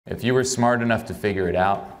If you were smart enough to figure it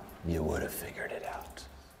out, you would have figured it out.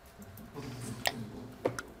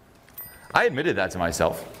 I admitted that to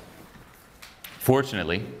myself.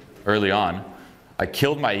 Fortunately, early on, I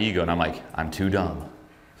killed my ego and I'm like, I'm too dumb.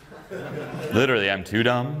 Literally, I'm too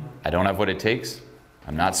dumb. I don't have what it takes.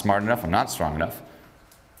 I'm not smart enough. I'm not strong enough.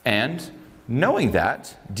 And knowing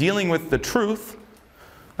that, dealing with the truth,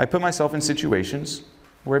 I put myself in situations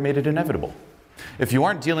where it made it inevitable. If you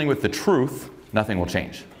aren't dealing with the truth, nothing will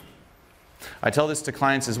change. I tell this to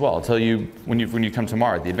clients as well. I'll tell you when you come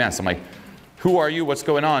tomorrow at the advanced, I'm like, who are you? What's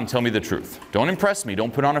going on? Tell me the truth. Don't impress me.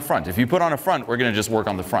 Don't put on a front. If you put on a front, we're going to just work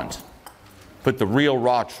on the front. Put the real,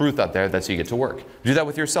 raw truth out there. That's how you get to work. Do that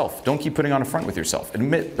with yourself. Don't keep putting on a front with yourself.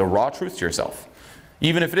 Admit the raw truth to yourself.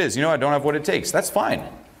 Even if it is, I don't have what it takes. That's fine.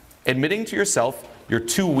 Admitting to yourself you're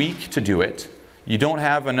too weak to do it. You don't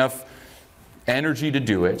have enough energy to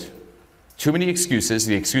do it. Too many excuses.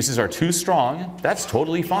 The excuses are too strong. That's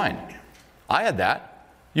totally fine. I had that.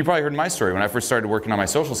 You probably heard my story. When I first started working on my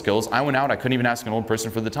social skills, I went out, I couldn't even ask an old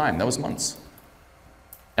person for the time. That was months.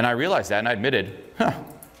 And I realized that and I admitted, I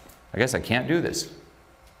guess I can't do this.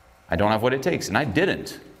 I don't have what it takes. And I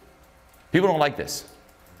didn't. People don't like this.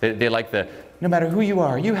 They like the, no matter who you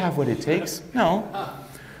are, you have what it takes. No.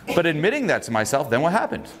 But admitting that to myself, then what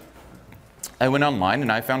happened? I went online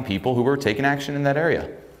and I found people who were taking action in that area.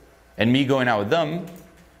 And me going out with them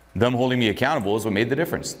holding me accountable is what made the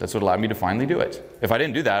difference. That's what allowed me to finally do it. If I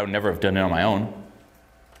didn't do that, I would never have done it on my own.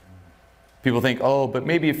 People think, oh, but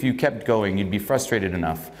maybe if you kept going, you'd be frustrated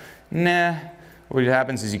enough. Nah. What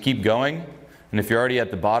happens is you keep going, and if you're already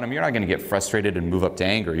at the bottom, you're not going to get frustrated and move up to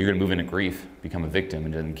anger. You're going to move into grief, become a victim,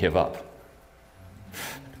 and then give up.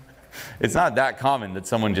 It's not that common that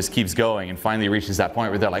someone just keeps going and finally reaches that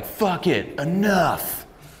point where they're like, fuck it, enough.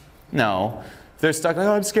 No. They're stuck like,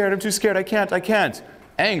 oh, I'm scared, I'm too scared, I can't.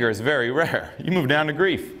 Anger is very rare. You move down to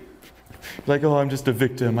grief. Like, oh, I'm just a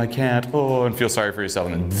victim, I can't. Oh, and feel sorry for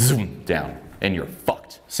yourself, and then zoom, down, and you're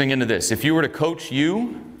fucked. Sing into this. If you were to coach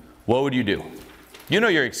you, what would you do? You know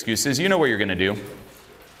your excuses. You know what you're going to do.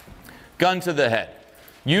 Gun to the head.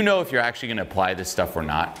 You know if you're actually going to apply this stuff or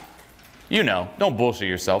not. You know. Don't bullshit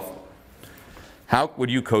yourself. How would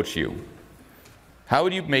you coach you? How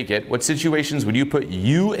would you make it? What situations would you put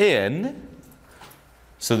you in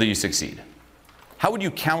so that you succeed? How would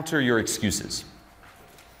you counter your excuses?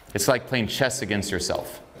 It's like playing chess against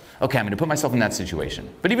yourself. Okay, I'm going to put myself in that situation.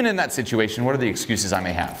 But even in that situation, what are the excuses I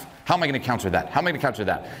may have? How am I going to counter that? How am I going to counter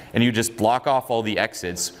that? And you just block off all the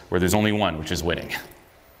exits where there's only one, which is winning.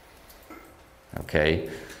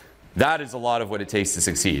 Okay? That is a lot of what it takes to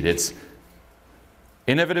succeed. It's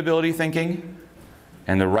inevitability thinking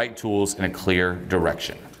and the right tools in a clear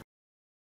direction.